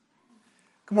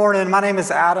Good morning. My name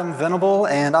is Adam Venable,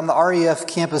 and I'm the REF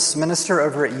campus minister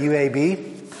over at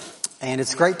UAB. And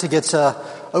it's great to get to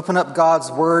open up God's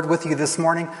Word with you this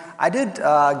morning. I did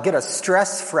get a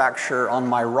stress fracture on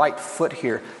my right foot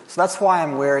here, so that's why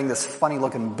I'm wearing this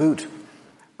funny-looking boot.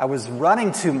 I was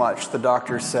running too much, the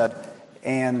doctor said,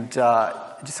 and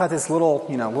just had this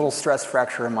little stress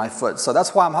fracture in my foot. So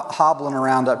that's why I'm hobbling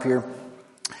around up here.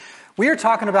 We are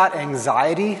talking about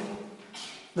anxiety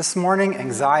this morning,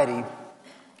 anxiety.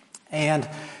 And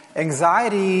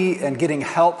anxiety and getting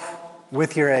help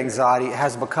with your anxiety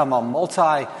has become a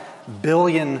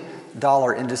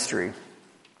multi-billion-dollar industry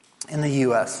in the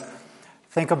U.S.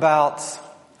 Think about,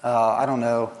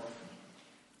 even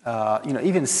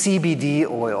CBD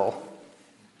oil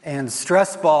and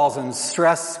stress balls and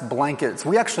stress blankets.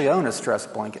 We actually own a stress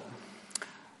blanket.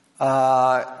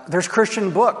 There's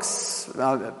Christian books.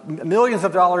 Millions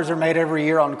of dollars are made every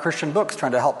year on Christian books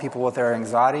trying to help people with their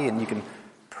anxiety, and you can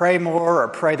pray more or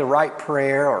pray the right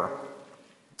prayer or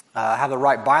have the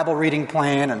right Bible reading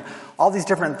plan, and all these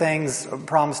different things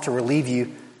promise to relieve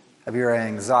you of your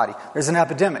anxiety. There's an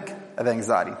epidemic of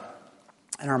anxiety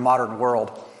in our modern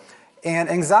world. And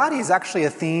anxiety is actually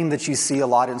a theme that you see a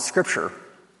lot in Scripture.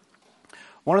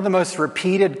 One of the most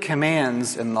repeated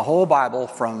commands in the whole Bible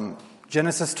from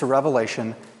Genesis to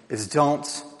Revelation is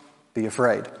don't be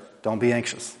afraid. Don't be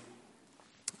anxious.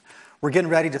 We're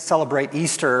getting ready to celebrate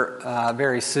Easter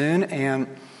very soon, and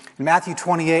in Matthew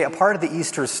 28, a part of the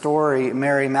Easter story,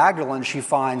 Mary Magdalene, she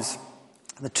finds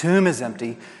the tomb is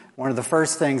empty. One of the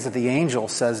first things that the angel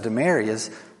says to Mary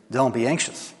is, don't be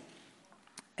anxious.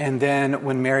 And then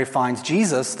when Mary finds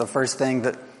Jesus, the first thing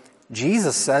that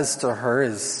Jesus says to her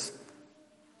is,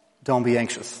 don't be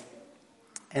anxious.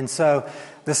 And so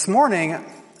this morning,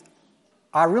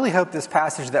 I really hope this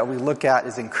passage that we look at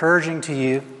is encouraging to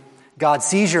you. God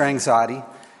sees your anxiety,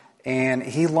 and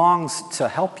He longs to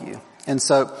help you. And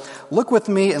so look with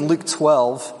me in Luke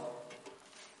 12.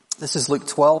 This is Luke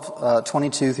 12,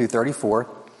 22 through 34.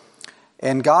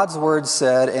 And God's word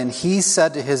said, and He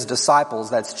said to His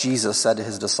disciples, that's Jesus said to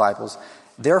His disciples,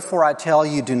 therefore I tell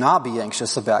you, do not be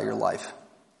anxious about your life,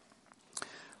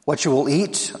 what you will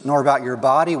eat, nor about your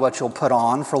body, what you'll put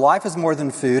on. For life is more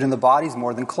than food, and the body is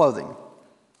more than clothing.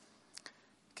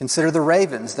 Consider the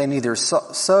ravens. They neither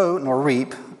sow nor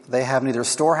reap. They have neither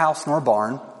storehouse nor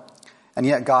barn, and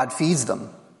yet God feeds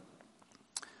them.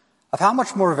 Of how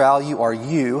much more value are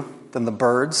you than the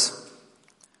birds?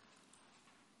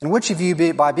 And which of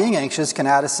you, by being anxious, can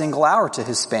add a single hour to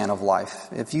his span of life?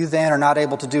 If you then are not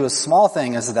able to do a small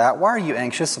thing as that, why are you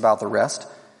anxious about the rest?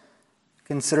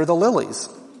 Consider the lilies,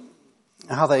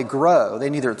 how they grow.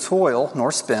 They neither toil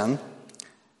nor spin.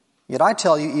 Yet I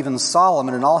tell you, even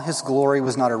Solomon in all his glory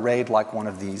was not arrayed like one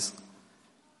of these.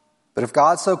 But if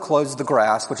God so clothes the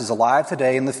grass, which is alive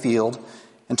today in the field,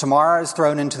 and tomorrow is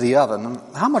thrown into the oven,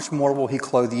 how much more will He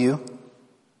clothe you,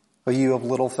 O you of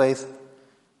little faith?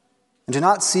 And do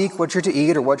not seek what you're to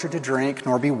eat or what you're to drink,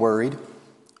 nor be worried.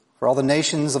 For all the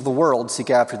nations of the world seek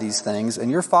after these things, and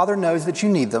your Father knows that you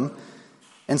need them.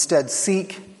 Instead,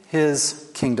 seek His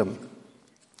kingdom,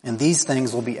 and these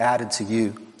things will be added to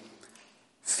you.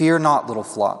 Fear not, little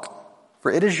flock,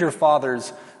 for it is your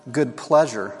Father's good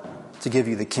pleasure to give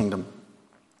you the kingdom.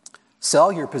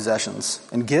 Sell your possessions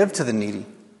and give to the needy.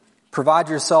 Provide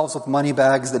yourselves with money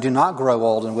bags that do not grow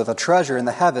old, and with a treasure in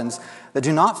the heavens that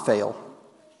do not fail,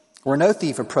 where no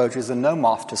thief approaches and no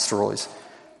moth destroys.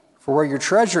 For where your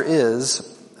treasure is,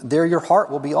 there your heart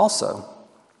will be also.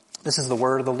 This is the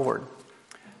word of the Lord.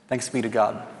 Thanks be to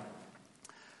God.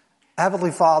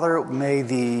 Heavenly Father, may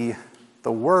the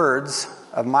words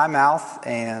of my mouth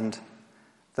and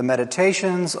the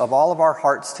meditations of all of our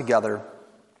hearts together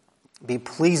be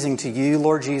pleasing to you,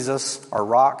 Lord Jesus, our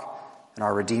rock and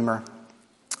our Redeemer.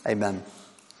 Amen.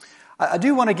 I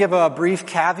do want to give a brief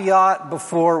caveat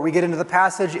before we get into the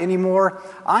passage anymore.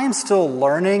 I am still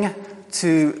learning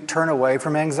to turn away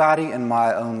from anxiety in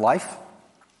my own life.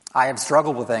 I have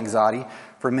struggled with anxiety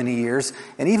for many years,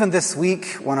 and even this week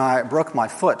when I broke my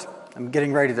foot, I'm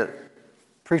getting ready to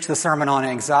preach the sermon on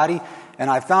anxiety, and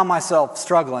I found myself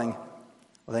struggling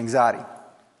with anxiety.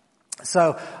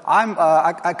 So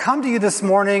I come to you this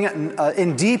morning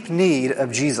in deep need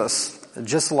of Jesus,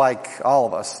 just like all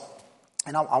of us.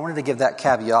 And I wanted to give that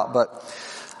caveat, but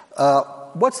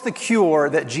what's the cure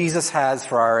that Jesus has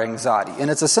for our anxiety?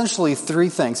 And it's essentially three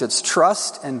things. It's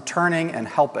trust and turning and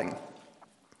helping.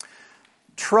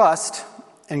 Trust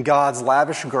in God's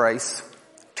lavish grace,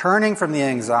 turning from the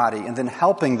anxiety, and then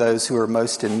helping those who are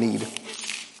most in need.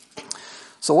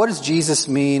 So what does Jesus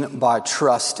mean by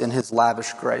trust in His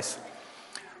lavish grace?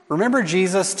 Remember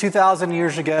Jesus 2,000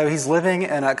 years ago, He's living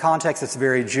in a context that's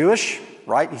very Jewish.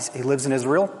 right? He lives in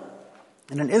Israel.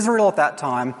 And in Israel at that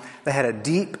time, they had a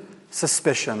deep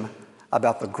suspicion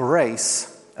about the grace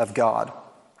of God.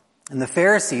 And the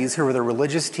Pharisees, who were the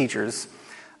religious teachers,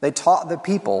 they taught the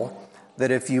people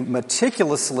that if you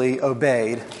meticulously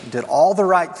obeyed, did all the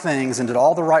right things, and did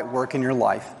all the right work in your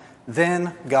life,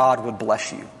 then God would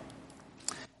bless you.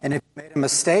 And if you made a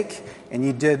mistake and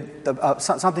you did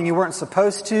something you weren't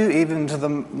supposed to, even to the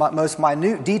most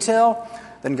minute detail,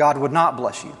 then God would not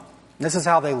bless you. And this is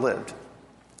how they lived.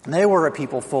 And they were a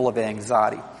people full of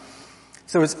anxiety.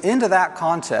 So it's into that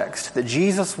context that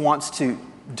Jesus wants to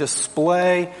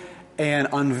display and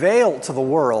unveil to the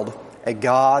world a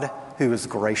God who is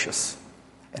gracious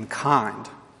and kind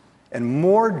and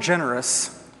more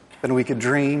generous than we could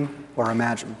dream or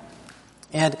imagine.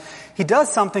 And he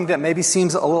does something that maybe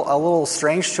seems a little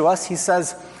strange to us. He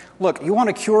says, look, you want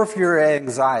a cure for your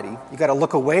anxiety. You got to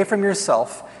look away from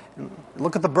yourself and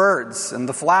look at the birds and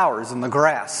the flowers and the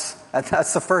grass.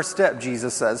 That's the first step,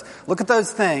 Jesus says. Look at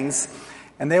those things,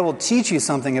 and they will teach you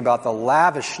something about the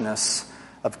lavishness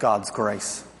of God's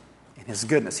grace and His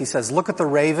goodness. He says, look at the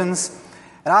ravens.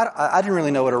 And I didn't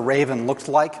really know what a raven looked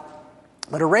like.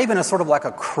 But a raven is sort of like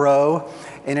a crow,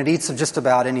 and it eats just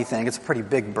about anything. It's a pretty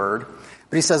big bird.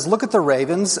 But he says, look at the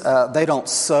ravens. They don't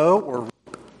sow or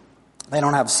reap. They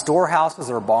don't have storehouses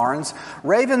or barns.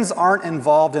 Ravens aren't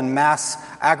involved in mass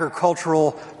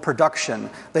agricultural production.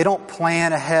 They don't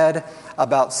plan ahead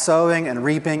about sowing and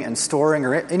reaping and storing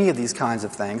or any of these kinds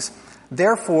of things.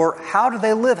 Therefore, how do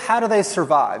they live? How do they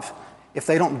survive if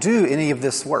they don't do any of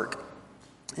this work?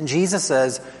 And Jesus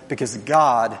says, because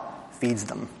God feeds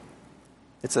them.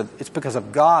 It's because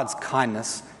of God's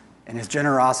kindness and His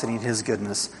generosity and His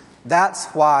goodness. That's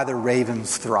why the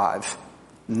ravens thrive,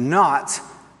 not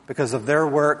because of their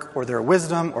work or their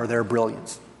wisdom or their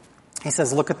brilliance. He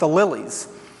says, look at the lilies.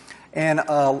 And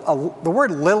the word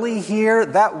lily here,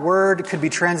 that word could be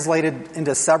translated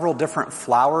into several different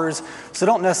flowers. So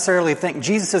don't necessarily think,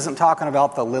 Jesus isn't talking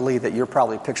about the lily that you're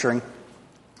probably picturing.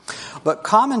 But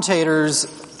commentators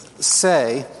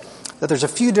say that there's a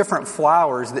few different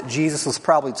flowers that Jesus was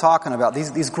probably talking about.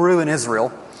 These grew in Israel.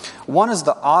 One is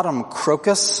the autumn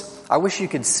crocus. I wish you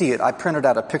could see it. I printed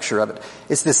out a picture of it.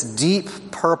 It's this deep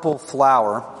purple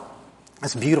flower.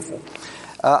 It's beautiful.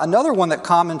 Another one that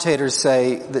commentators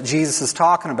say that Jesus is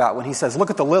talking about when he says, look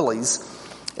at the lilies,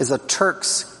 is a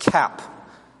Turk's cap.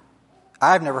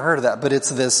 I've never heard of that, but it's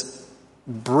this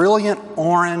brilliant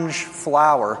orange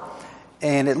flower,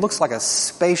 and it looks like a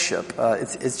spaceship.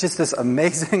 It's just this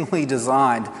amazingly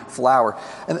designed flower.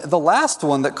 And the last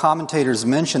one that commentators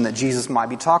mention that Jesus might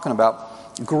be talking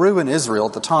about grew in Israel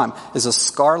at the time is a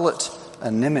scarlet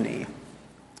anemone.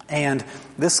 And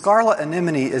this scarlet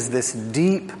anemone is this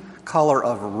deep color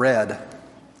of red.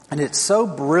 And it's so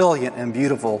brilliant and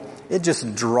beautiful, it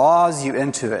just draws you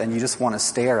into it and you just want to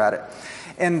stare at it.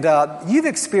 And you've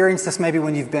experienced this maybe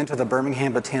when you've been to the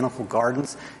Birmingham Botanical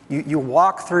Gardens. You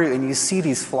walk through and you see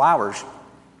these flowers.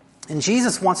 And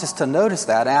Jesus wants us to notice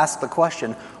that, ask the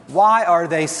question, why are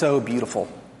they so beautiful?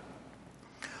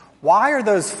 Why are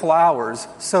those flowers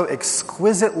so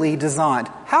exquisitely designed?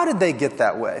 How did they get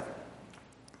that way?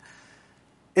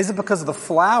 Is it because the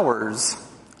flowers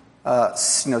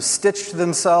stitched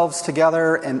themselves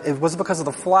together, and it was because of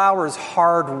the flowers'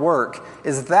 hard work?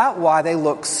 Is that why they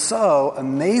look so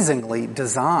amazingly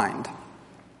designed?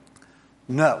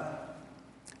 No.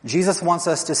 Jesus wants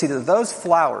us to see that those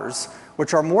flowers,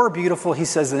 which are more beautiful, he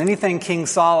says, than anything King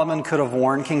Solomon could have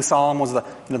worn. King Solomon was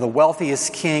the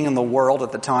wealthiest king in the world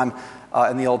at the time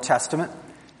in the Old Testament.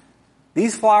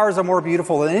 These flowers are more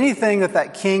beautiful than anything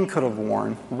that king could have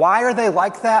worn. Why are they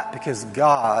like that? Because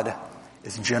God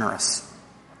is generous.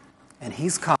 And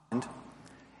He's kind.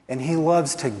 And He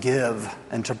loves to give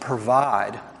and to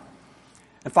provide.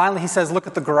 And finally, He says, look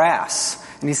at the grass.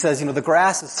 And He says, the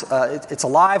grass, it's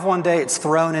alive one day, it's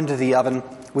thrown into the oven.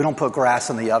 We don't put grass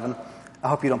in the oven. I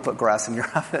hope you don't put grass in your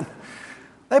oven.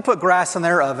 They put grass in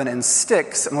their oven in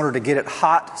sticks in order to get it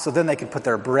hot so then they could put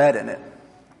their bread in it.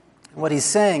 What He's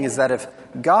saying is that if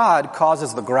God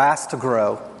causes the grass to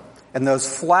grow and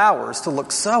those flowers to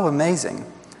look so amazing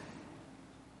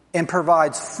and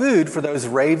provides food for those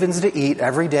ravens to eat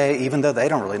every day, even though they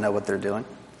don't really know what they're doing,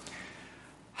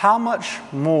 how much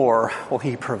more will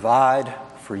He provide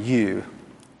for you,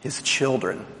 His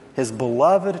children, His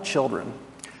beloved children?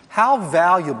 How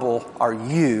valuable are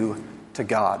you to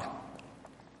God?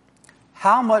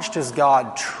 How much does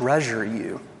God treasure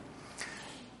you?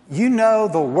 You know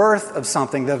the worth of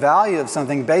something, the value of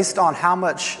something, based on how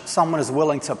much someone is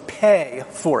willing to pay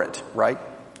for it, right?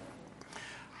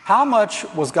 How much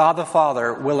was God the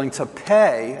Father willing to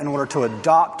pay in order to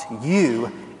adopt you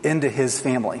into His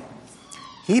family?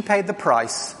 He paid the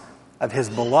price of his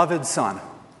beloved Son,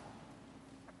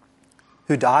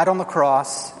 who died on the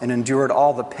cross and endured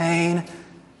all the pain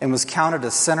and was counted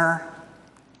a sinner.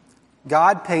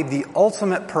 God paid the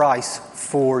ultimate price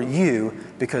for you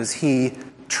because he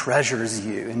treasures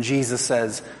you. And Jesus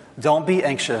says, don't be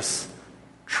anxious.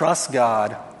 Trust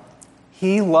God.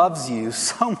 He loves you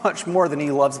so much more than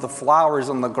he loves the flowers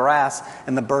on the grass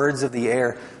and the birds of the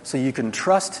air. So you can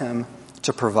trust him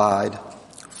to provide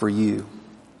for you.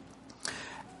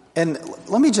 And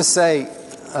let me just say,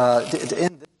 to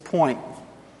end this point,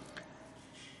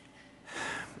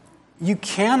 you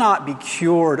cannot be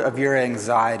cured of your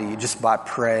anxiety just by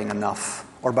praying enough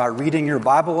or by reading your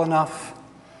Bible enough.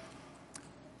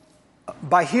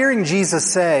 By hearing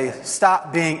Jesus say,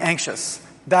 stop being anxious,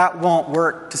 that won't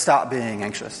work to stop being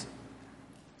anxious.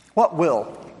 What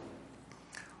will?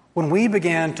 When we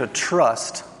begin to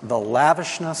trust the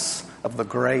lavishness of the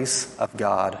grace of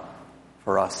God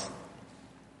for us.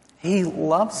 He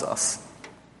loves us.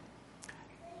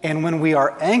 And when we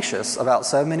are anxious about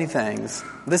so many things,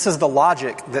 this is the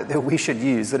logic that we should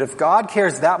use. That if God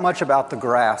cares that much about the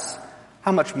grass,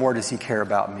 how much more does he care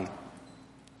about me?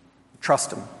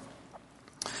 Trust him.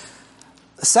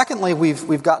 Secondly,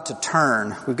 we've got to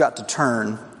turn. We've got to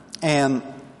turn. And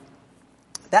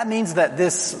that means that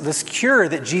this cure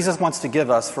that Jesus wants to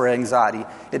give us for anxiety,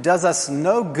 it does us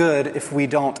no good if we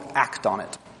don't act on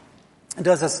it. It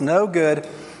does us no good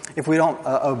if we don't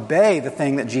obey the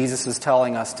thing that Jesus is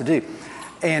telling us to do.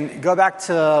 And go back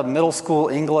to middle school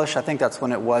English, I think that's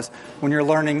when it was, when you're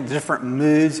learning different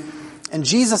moods. And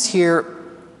Jesus here,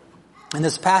 in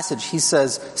this passage, he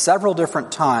says several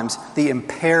different times the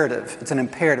imperative. It's an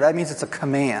imperative. That means it's a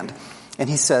command. And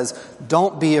he says,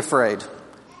 don't be afraid.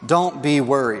 Don't be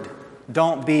worried.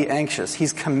 Don't be anxious.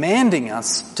 He's commanding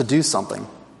us to do something.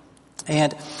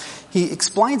 And he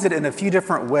explains it in a few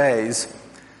different ways.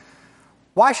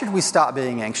 Why should we stop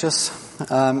being anxious?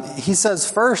 He says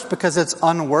first, because it's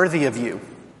unworthy of you.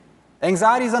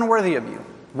 Anxiety is unworthy of you.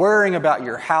 Worrying about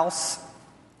your house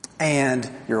and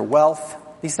your wealth,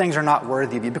 these things are not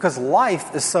worthy of you because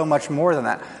life is so much more than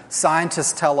that.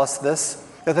 Scientists tell us this,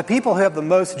 that the people who have the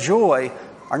most joy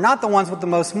are not the ones with the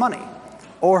most money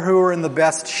or who are in the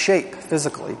best shape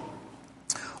physically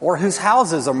or whose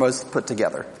houses are most put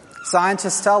together.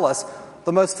 Scientists tell us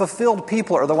the most fulfilled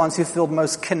people are the ones who feel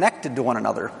most connected to one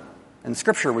another, and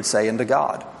Scripture would say, and to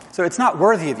God. So it's not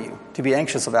worthy of you to be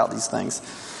anxious about these things.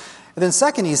 And then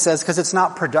second, he says, because it's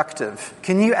not productive.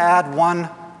 Can you add 1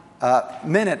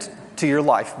 minute to your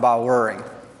life by worrying?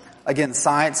 Again,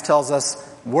 science tells us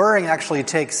worrying actually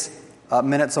takes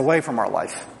minutes away from our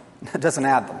life. It doesn't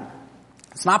add them.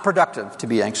 It's not productive to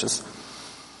be anxious.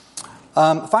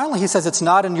 Finally, he says it's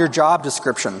not in your job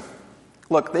description.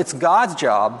 Look, it's God's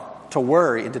job to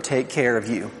worry and to take care of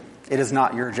you. It is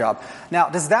not your job. Now,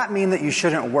 does that mean that you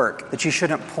shouldn't work, that you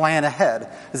shouldn't plan ahead?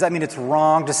 Does that mean it's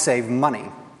wrong to save money?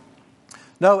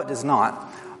 No, it does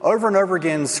not. Over and over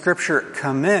again, Scripture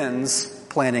commends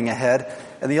planning ahead.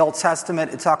 In the Old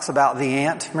Testament, it talks about the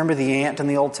ant. Remember the ant in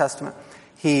the Old Testament?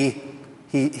 He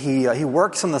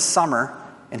works in the summer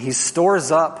and he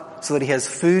stores up so that he has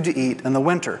food to eat in the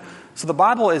winter. So the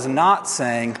Bible is not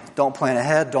saying don't plan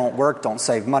ahead, don't work, don't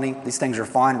save money. These things are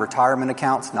fine. Retirement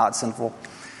accounts, not sinful.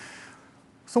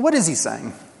 So what is he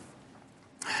saying?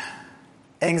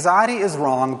 Anxiety is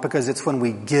wrong because it's when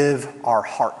we give our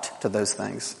heart to those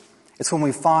things. It's when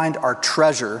we find our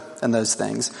treasure in those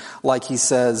things, like he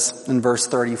says in verse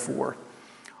 34.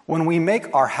 When we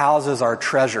make our houses our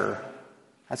treasure,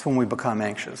 that's when we become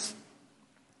anxious.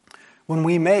 When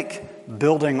we make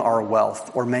building our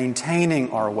wealth or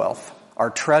maintaining our wealth our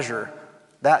treasure,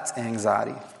 that's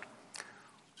anxiety.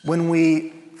 When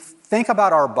we think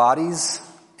about our bodies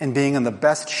and being in the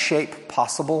best shape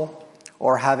possible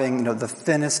or having, the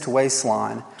thinnest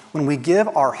waistline, when we give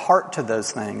our heart to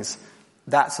those things,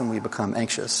 that's when we become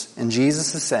anxious. And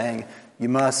Jesus is saying, you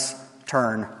must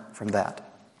turn from that.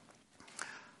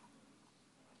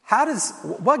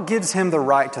 What gives him the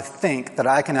right to think that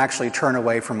I can actually turn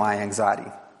away from my anxiety?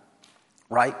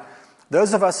 Right?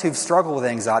 Those of us who've struggled with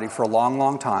anxiety for a long,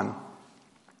 long time,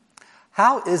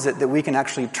 how is it that we can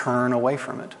actually turn away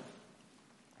from it?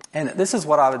 And this is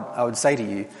what I would say to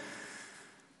you.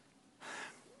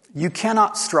 You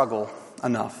cannot struggle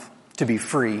enough to be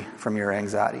free from your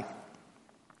anxiety.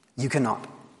 You cannot.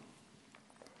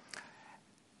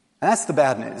 And that's the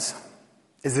bad news,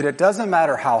 is that it doesn't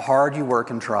matter how hard you work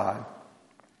and try.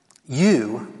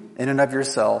 You, in and of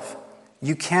yourself,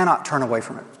 you cannot turn away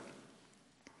from it.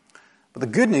 But the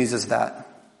good news is that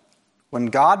when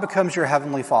God becomes your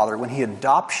heavenly Father, when he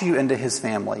adopts you into his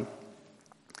family,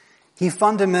 he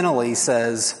fundamentally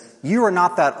says, you are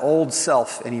not that old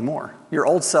self anymore. Your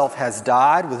old self has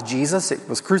died with Jesus. It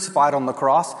was crucified on the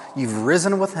cross. You've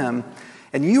risen with him.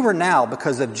 And you are now,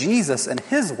 because of Jesus and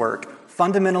his work,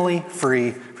 fundamentally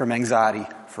free from anxiety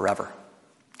forever.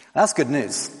 That's good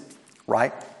news,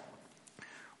 right?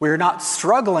 We're not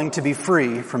struggling to be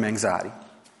free from anxiety.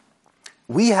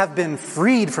 We have been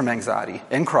freed from anxiety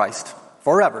in Christ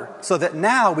forever, so that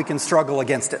now we can struggle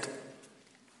against it.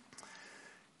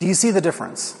 Do you see the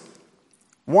difference?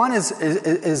 One is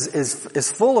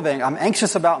full of I'm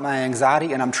anxious about my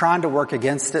anxiety and I'm trying to work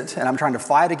against it and I'm trying to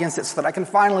fight against it so that I can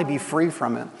finally be free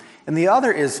from it. And the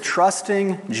other is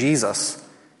trusting Jesus.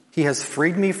 He has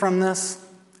freed me from this.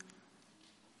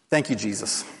 Thank you,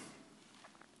 Jesus.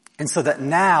 And so that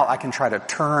now I can try to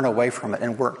turn away from it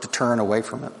and work to turn away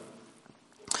from it.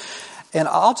 And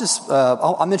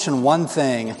I'll mention one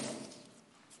thing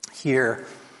here.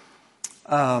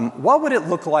 What would it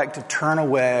look like to turn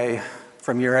away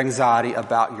from your anxiety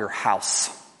about your house?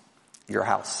 Your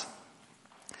house.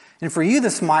 And for you,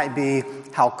 this might be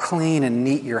how clean and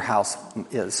neat your house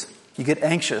is. You get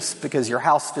anxious because your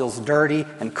house feels dirty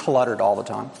and cluttered all the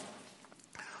time.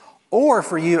 Or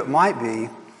for you, it might be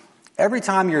every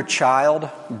time your child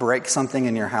breaks something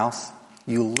in your house,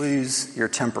 you lose your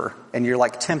temper and you're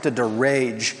like tempted to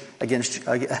rage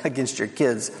against your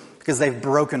kids because they've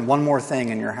broken one more thing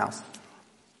in your house.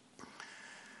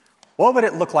 What would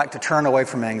it look like to turn away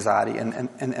from anxiety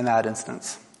in that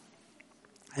instance?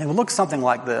 And it would look something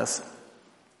like this.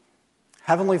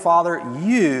 Heavenly Father,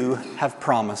 you have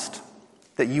promised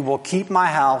that you will keep my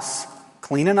house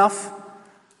clean enough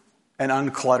and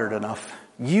uncluttered enough.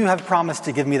 You have promised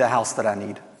to give me the house that I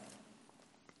need.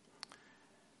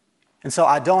 And so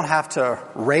I don't have to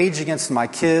rage against my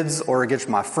kids or against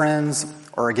my friends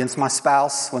or against my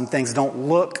spouse when things don't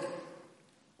look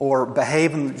or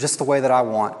behave in just the way that I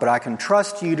want, but I can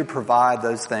trust you to provide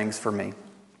those things for me.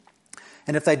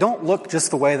 And if they don't look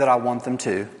just the way that I want them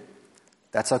to,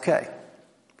 that's okay,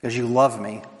 because you love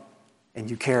me and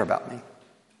you care about me.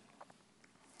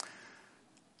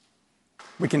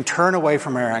 We can turn away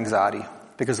from our anxiety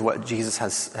because of what Jesus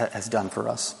has done for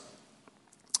us.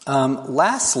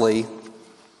 Lastly,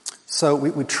 so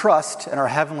we trust in our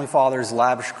Heavenly Father's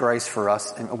lavish grace for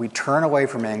us, and we turn away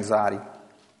from anxiety.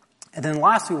 And then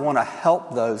last, we want to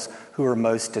help those who are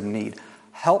most in need.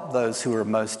 Help those who are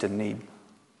most in need.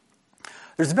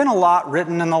 There's been a lot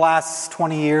written in the last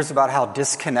 20 years about how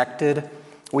disconnected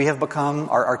we have become.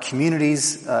 Our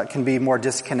communities can be more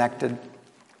disconnected.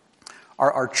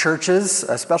 Our churches,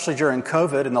 especially during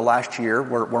COVID in the last year,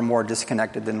 were more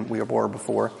disconnected than we were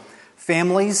before.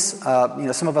 Families,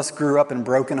 some of us grew up in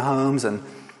broken homes, and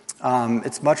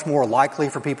it's much more likely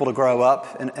for people to grow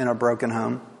up in a broken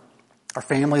home. Our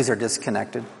families are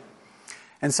disconnected.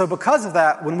 And so because of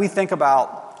that, when we think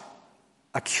about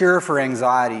a cure for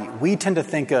anxiety, we tend to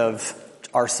think of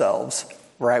ourselves,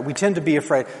 right? We tend to be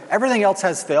afraid. Everything else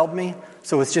has failed me,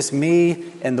 so it's just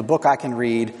me and the book I can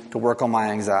read to work on my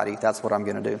anxiety. That's what I'm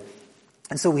going to do.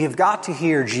 And so we have got to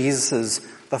hear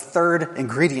the third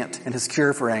ingredient in his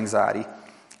cure for anxiety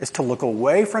is to look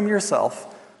away from yourself,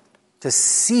 to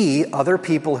see other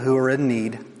people who are in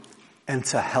need, and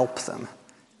to help them.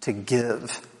 To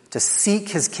give, to seek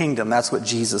his kingdom. That's what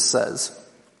Jesus says.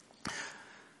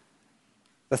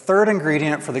 The third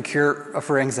ingredient for the cure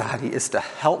for anxiety is to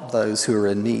help those who are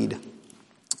in need.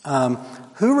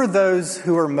 Who are those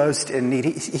who are most in need?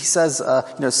 He says,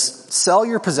 sell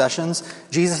your possessions.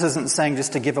 Jesus isn't saying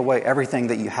just to give away everything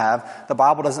that you have. The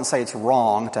Bible doesn't say it's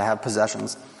wrong to have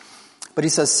possessions. But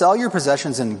he says, sell your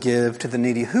possessions and give to the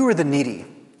needy. Who are the needy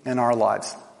in our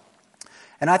lives?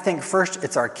 And I think first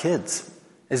it's our kids.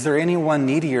 Is there anyone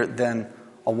needier than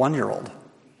a 1-year-old?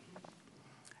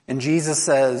 And Jesus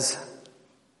says,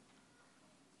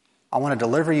 I want to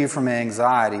deliver you from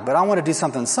anxiety, but I want to do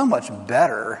something so much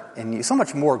better in you, so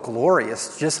much more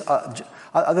glorious, just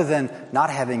other than not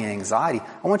having anxiety.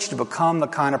 I want you to become the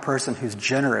kind of person who's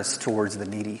generous towards the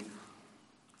needy.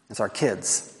 It's our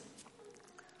kids.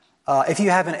 If you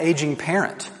have an aging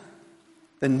parent,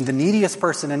 then the neediest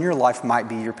person in your life might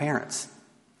be your parents,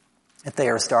 if they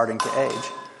are starting to age.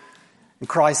 And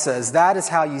Christ says, that is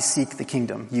how you seek the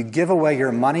kingdom. You give away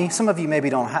your money. Some of you maybe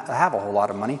don't have a whole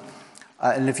lot of money.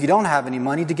 And if you don't have any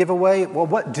money to give away, well,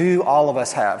 what do all of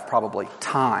us have? Probably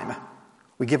time.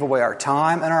 We give away our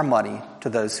time and our money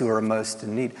to those who are most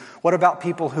in need. What about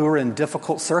people who are in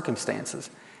difficult circumstances,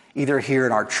 either here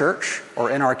in our church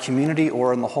or in our community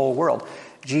or in the whole world?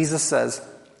 Jesus says,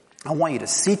 I want you to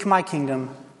seek my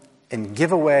kingdom and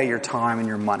give away your time and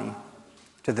your money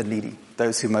to the needy,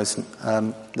 those who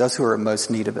are in most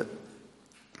need of it.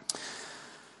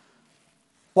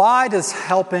 Why does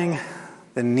helping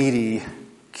the needy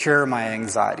cure my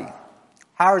anxiety.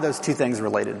 How are those two things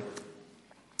related?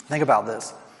 Think about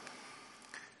this.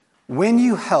 When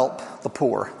you help the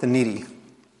poor, the needy,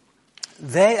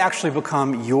 they actually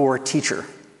become your teacher.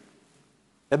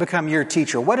 They become your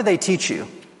teacher. What do they teach you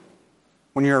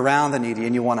when you're around the needy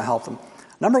and you want to help them?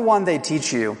 Number one, they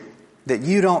teach you that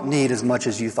you don't need as much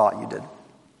as you thought you did.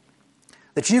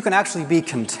 That you can actually be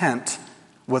content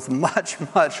with much,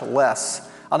 much less.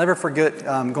 I'll never forget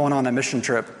going on a mission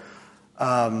trip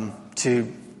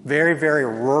to very, very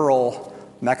rural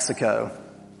Mexico.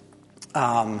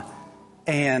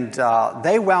 And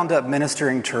they wound up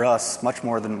ministering to us much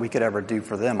more than we could ever do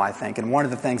for them, I think. And one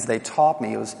of the things they taught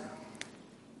me was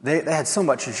they had so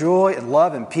much joy and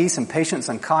love and peace and patience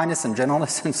and kindness and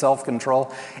gentleness and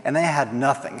self-control, and they had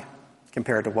nothing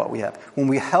compared to what we have. When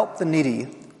we help the needy,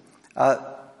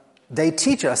 they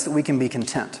teach us that we can be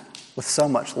content with so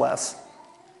much less.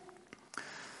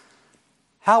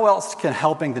 How else can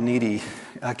helping the needy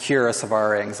cure us of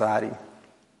our anxiety?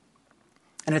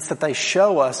 And it's that they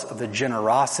show us of the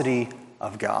generosity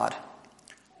of God.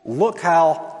 Look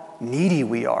how needy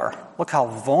we are. Look how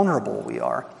vulnerable we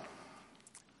are.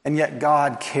 And yet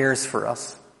God cares for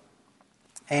us.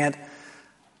 And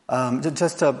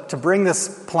just to bring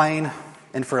this plane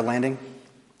in for a landing,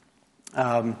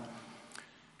 God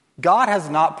has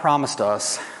not promised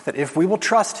us that if we will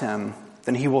trust Him,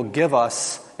 then He will give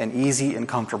us an easy and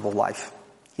comfortable life.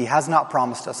 He has not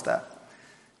promised us that.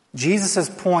 Jesus'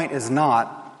 point is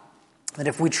not that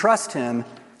if we trust Him,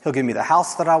 He'll give me the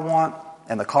house that I want,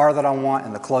 and the car that I want,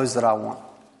 and the clothes that I want.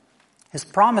 His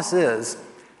promise is,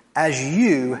 as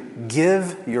you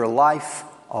give your life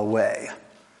away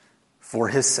for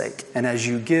His sake, and as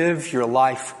you give your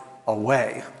life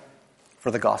away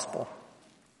for the gospel,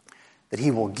 that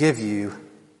He will give you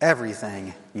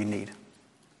everything you need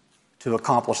to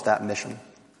accomplish that mission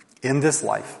in this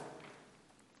life.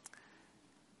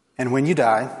 And when you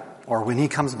die, or when He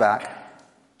comes back,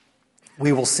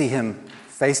 we will see Him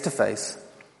face to face,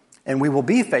 and we will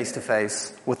be face to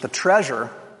face with the treasure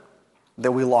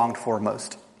that we longed for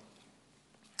most,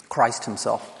 Christ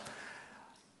Himself.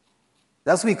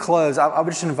 As we close, I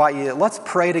would just invite you, let's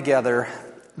pray together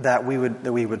that we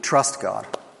would trust God,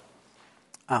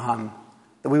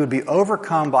 that we would be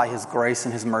overcome by His grace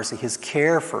and His mercy, His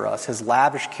care for us, His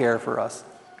lavish care for us,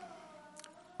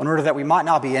 in order that we might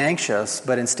not be anxious,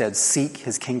 but instead seek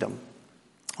His kingdom.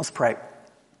 Let's pray.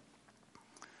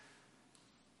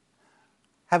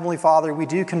 Heavenly Father, we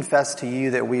do confess to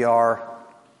You that we are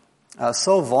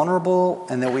so vulnerable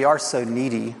and that we are so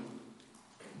needy.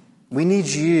 We need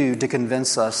You to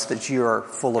convince us that You are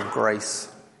full of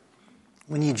grace.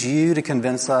 We need You to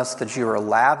convince us that You are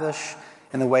lavish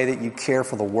in the way that You care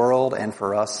for the world and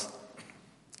for us,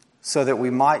 so that we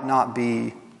might not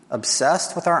be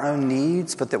obsessed with our own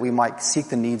needs, but that we might seek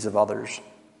the needs of others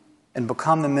and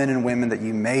become the men and women that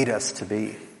You made us to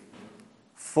be,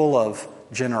 full of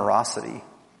generosity,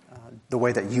 the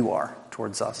way that You are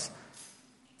towards us.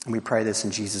 And we pray this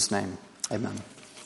in Jesus' name. Amen.